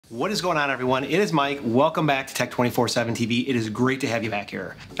What is going on, everyone? It is Mike. Welcome back to Tech 24/7 TV. It is great to have you back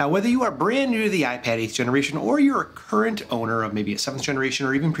here. Now, whether you are brand new to the iPad 8th generation or you're a current owner of maybe a 7th generation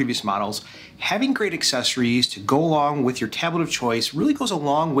or even previous models, having great accessories to go along with your tablet of choice really goes a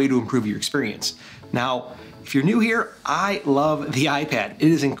long way to improve your experience. Now, if you're new here, I love the iPad. It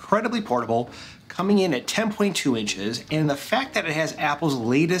is incredibly portable, coming in at 10.2 inches, and the fact that it has Apple's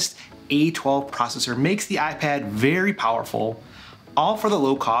latest A12 processor makes the iPad very powerful, all for the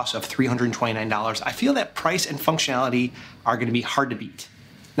low cost of $329. I feel that price and functionality are going to be hard to beat.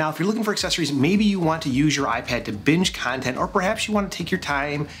 Now, if you're looking for accessories, maybe you want to use your iPad to binge content, or perhaps you want to take your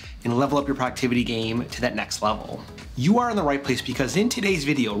time and level up your productivity game to that next level. You are in the right place, because in today's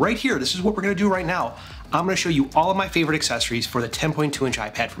video, right here, this is what we're going to do right now. I'm going to show you all of my favorite accessories for the 10.2 inch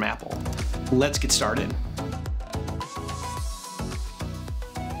iPad from Apple. Let's get started.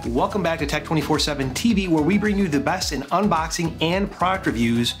 Welcome back to Tech 24/7 TV, where we bring you the best in unboxing and product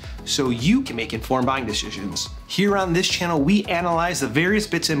reviews so you can make informed buying decisions. Here on this channel, we analyze the various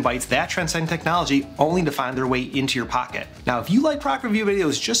bits and bytes that transcend technology only to find their way into your pocket. Now, if you like product review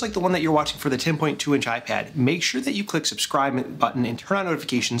videos just like the one that you're watching for the 10.2 inch iPad, make sure that you click subscribe button and turn on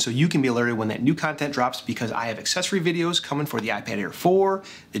notifications so you can be alerted when that new content drops, because I have accessory videos coming for the iPad Air 4,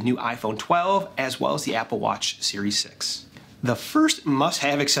 the new iPhone 12, as well as the Apple Watch Series 6. The first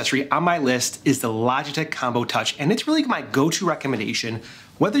must-have accessory on my list is the Logitech Combo Touch, and it's really my go-to recommendation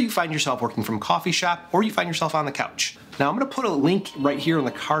whether you find yourself working from a coffee shop or you find yourself on the couch. Now, I'm going to put a link right here on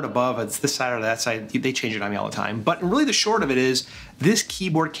the card above. It's this side or that side. They change it on me all the time. But really the short of it is, this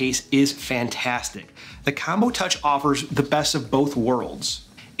keyboard case is fantastic. The Combo Touch offers the best of both worlds.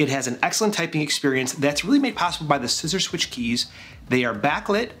 It has an excellent typing experience that's really made possible by the scissor switch keys. They are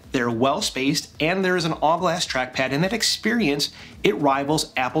backlit, they're well spaced, and there is an all-glass trackpad, and that experience, it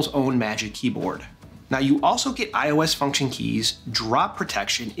rivals Apple's own Magic Keyboard. Now, you also get iOS function keys, drop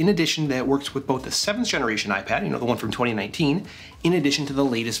protection, in addition that works with both the 7th generation iPad, the one from 2019, in addition to the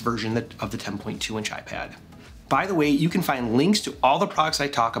latest version of the 10.2 inch iPad. By the way, you can find links to all the products I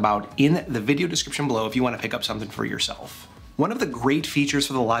talk about in the video description below if you want to pick up something for yourself. One of the great features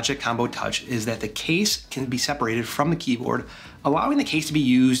for the Logitech Combo Touch is that the case can be separated from the keyboard, allowing the case to be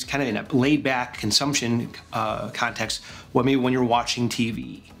used kind of in a laid-back consumption context, maybe when you're watching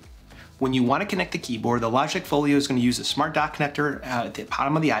TV. When you want to connect the keyboard, the Logitech Folio is going to use a smart dock connector at the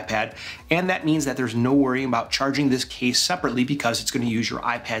bottom of the iPad, and that means that there's no worry about charging this case separately, because it's going to use your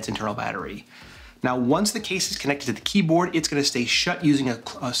iPad's internal battery. Now, once the case is connected to the keyboard, it's going to stay shut using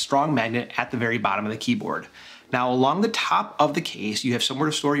a strong magnet at the very bottom of the keyboard. Now, along the top of the case, you have somewhere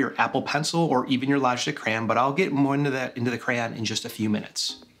to store your Apple Pencil or even your Logitech crayon, but I'll get more into the crayon in just a few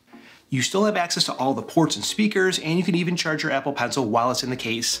minutes. You still have access to all the ports and speakers, and you can even charge your Apple Pencil while it's in the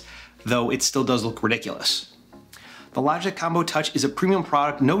case, though it still does look ridiculous. The Logitech Combo Touch is a premium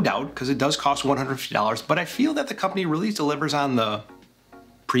product, no doubt, because it does cost $150, but I feel that the company really delivers on the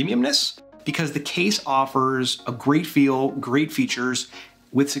premiumness, because the case offers a great feel, great features,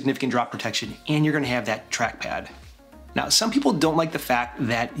 with significant drop protection, and you're going to have that trackpad. Now, some people don't like the fact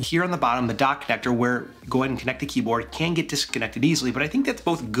that here on the bottom, the dock connector where you go ahead and connect the keyboard can get disconnected easily, but I think that's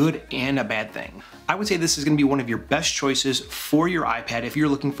both good and a bad thing. I would say this is going to be one of your best choices for your iPad if you're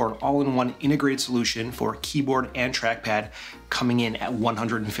looking for an all-in-one integrated solution for keyboard and trackpad, coming in at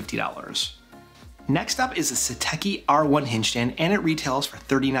 $150. Next up is the Satechi R1 hinge stand, and it retails for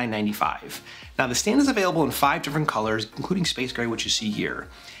 $39.95. Now, the stand is available in 5 different colors, including space gray, which you see here.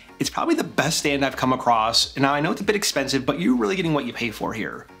 It's probably the best stand I've come across. Now, I know it's a bit expensive, but you're really getting what you pay for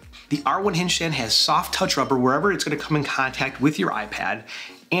here. The R1 hinge stand has soft touch rubber wherever it's going to come in contact with your iPad,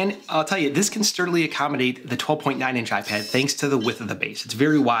 and I'll tell you, this can sturdily accommodate the 12.9 inch iPad thanks to the width of the base. It's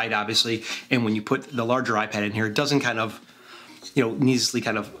very wide, obviously, and when you put the larger iPad in here, it doesn't kind of needlessly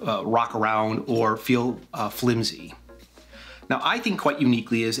kind of rock around or feel flimsy. Now, I think quite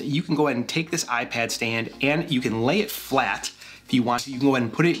uniquely is that you can go ahead and take this iPad stand and you can lay it flat if you want. You can go ahead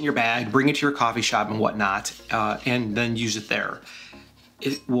and put it in your bag, bring it to your coffee shop and whatnot, and then use it there.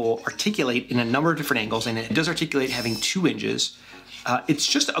 It will articulate in a number of different angles, and it does articulate having 2 hinges. It's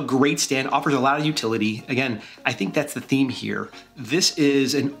just a great stand, offers a lot of utility. Again, I think that's the theme here. This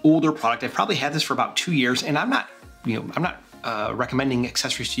is an older product. I've probably had this for about 2 years, and I'm not recommending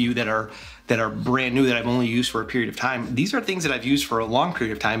accessories to you that are brand new, that I've only used for a period of time. These are things that I've used for a long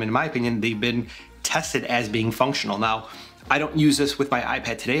period of time. In my opinion, they've been tested as being functional. Now, I don't use this with my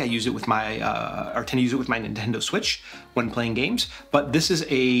iPad today. I use it with my, or tend to use it with my Nintendo Switch when playing games. But this is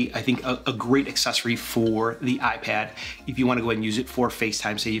I think a great accessory for the iPad if you want to go ahead and use it for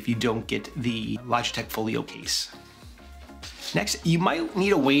FaceTime, say if you don't get the Logitech Folio case. Next, you might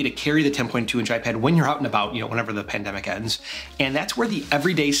need a way to carry the 10.2-inch iPad when you're out and about, whenever the pandemic ends. And that's where the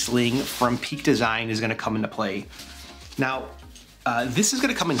everyday sling from Peak Design is gonna come into play. Now, this is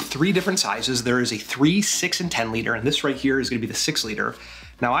gonna come in 3 different sizes. There is a 3, 6, and 10 liter, and this right here is gonna be the 6 liter.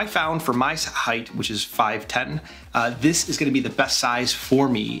 Now I found for my height, which is 5'10", this is gonna be the best size for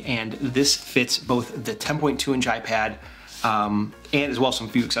me, and this fits both the 10.2-inch iPad and as well as some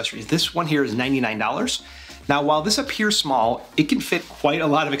few accessories. This one here is $99. Now, while this appears small, it can fit quite a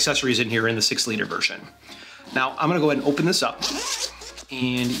lot of accessories in here in the 6 liter version. Now, I'm gonna go ahead and open this up,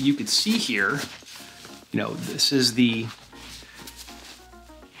 and you can see here, this is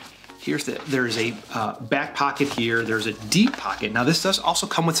there's a back pocket here, there's a deep pocket. Now, this does also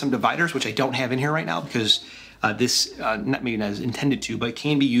come with some dividers, which I don't have in here right now because this, not maybe not as intended to, but it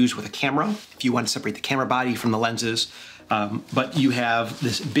can be used with a camera if you want to separate the camera body from the lenses. But you have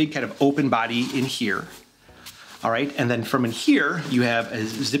this big kind of open body in here. All right, and then from in here, you have a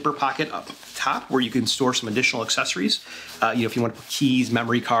zipper pocket up top where you can store some additional accessories. If you want to put keys,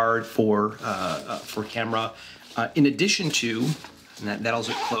 memory card for camera. In addition to, and that'll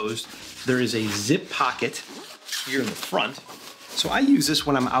zip closed, there is a zip pocket here in the front. So I use this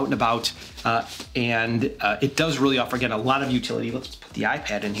when I'm out and about, and it does really offer, again, a lot of utility. Let's put the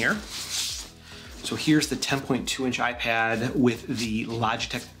iPad in here. So here's the 10.2-inch iPad with the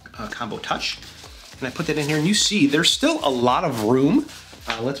Logitech Combo Touch. And I put that in here, and you see there's still a lot of room.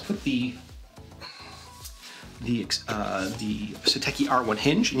 Let's put the Sateki R1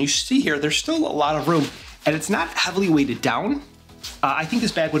 hinge, and you see here there's still a lot of room, and it's not heavily weighted down. I think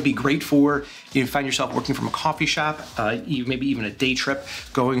this bag would be great for you find yourself working from a coffee shop, maybe even a day trip,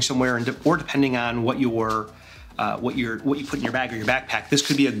 going somewhere, or depending on what you put in your bag or your backpack. This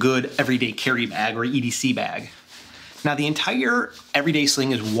could be a good everyday carry bag or EDC bag. Now, the entire everyday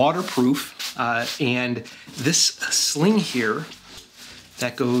sling is waterproof, and this sling here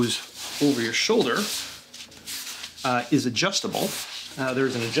that goes over your shoulder is adjustable.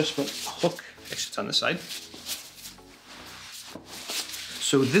 There's an adjustment hook, actually it's on this side.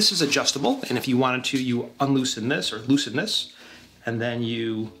 So this is adjustable, and if you wanted to, you unloosen this or loosen this, and then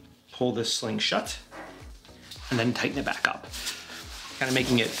you pull this sling shut, and then tighten it back up, kind of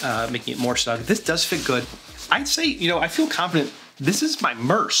making it more snug. This does fit good. I'd say, I feel confident. This is my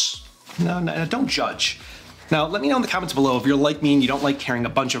Merce. No, don't judge. Now, let me know in the comments below if you're like me and you don't like carrying a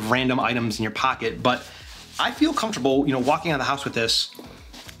bunch of random items in your pocket, but I feel comfortable, walking out of the house with this.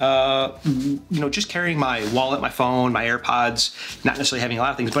 Just carrying my wallet, my phone, my AirPods, not necessarily having a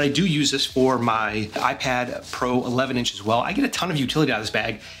lot of things, but I do use this for my iPad Pro 11-inch as well. I get a ton of utility out of this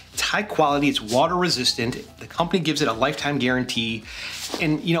bag. It's high quality, it's water resistant, the company gives it a lifetime guarantee,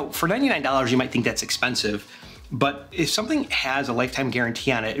 and for $99 you might think that's expensive, but if something has a lifetime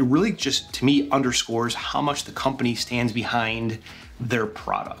guarantee on it, it really just, to me, underscores how much the company stands behind their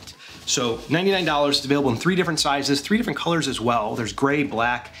product. So $99, it's available in 3 different sizes, 3 different colors as well. There's gray,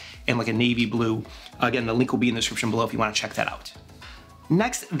 black, and like a navy blue. Again, the link will be in the description below if you want to check that out.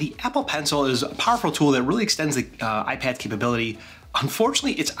 Next, the Apple Pencil is a powerful tool that really extends the iPad's capability.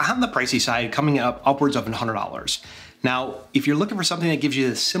 Unfortunately, it's on the pricey side, coming up upwards of $100. Now, if you're looking for something that gives you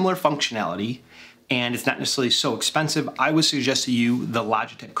the similar functionality and it's not necessarily so expensive, I would suggest to you the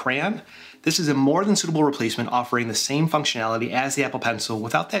Logitech Crayon. This is a more than suitable replacement, offering the same functionality as the Apple Pencil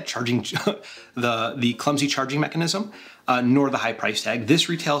without that charging, the clumsy charging mechanism, nor the high price tag. This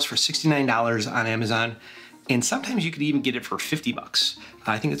retails for $69 on Amazon, and sometimes you could even get it for 50 bucks.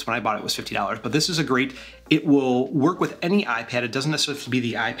 I think that's when I bought it was $50, but this is it will work with any iPad. It doesn't necessarily have to be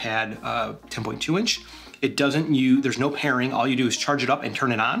the iPad 10.2-inch. There's no pairing. All you do is charge it up and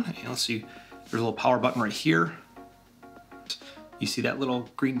turn it on. And let's see, there's a little power button right here. You see that little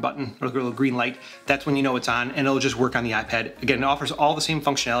green button or little green light? That's when you know it's on, and it'll just work on the iPad. Again, it offers all the same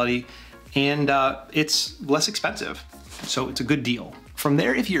functionality, and it's less expensive, so it's a good deal. From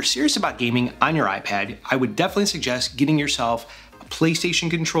there, if you're serious about gaming on your iPad, I would definitely suggest getting yourself a PlayStation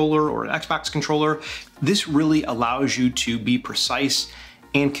controller or an Xbox controller. This really allows you to be precise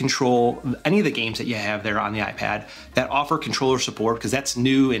and control any of the games that you have there on the iPad that offer controller support, because that's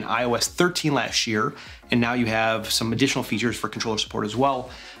new in iOS 13 last year, and now you have some additional features for controller support as well.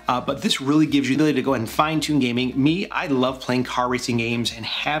 But this really gives you the ability to go ahead and fine-tune gaming. I love playing car racing games, and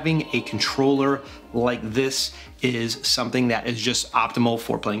having a controller like this is something that is just optimal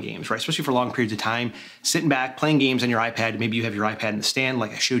for playing games, right? Especially for long periods of time, sitting back, playing games on your iPad. Maybe you have your iPad in the stand,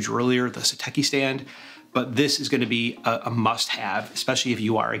 like I showed you earlier, the Sateki stand. But this is going to be a must-have, especially if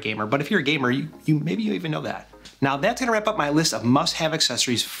you are a gamer. But if you're a gamer, maybe you even know that. Now, that's going to wrap up my list of must-have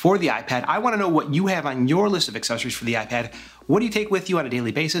accessories for the iPad. I want to know what you have on your list of accessories for the iPad. What do you take with you on a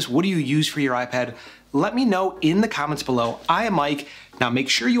daily basis? What do you use for your iPad? let me know in the comments below. I am Mike. Now make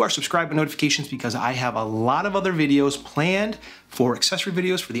sure you are subscribed with notifications because I have a lot of other videos planned for accessory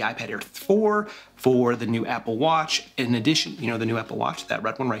videos for the iPad Air 4, for the new Apple Watch, in addition, you know, the new Apple Watch, that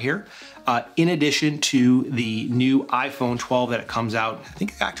red one right here, in addition to the new iPhone 12 that it comes out. I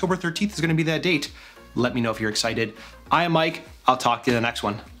think October 13th is gonna be that date. Let me know if you're excited. I am Mike. I'll talk to you in the next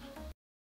one.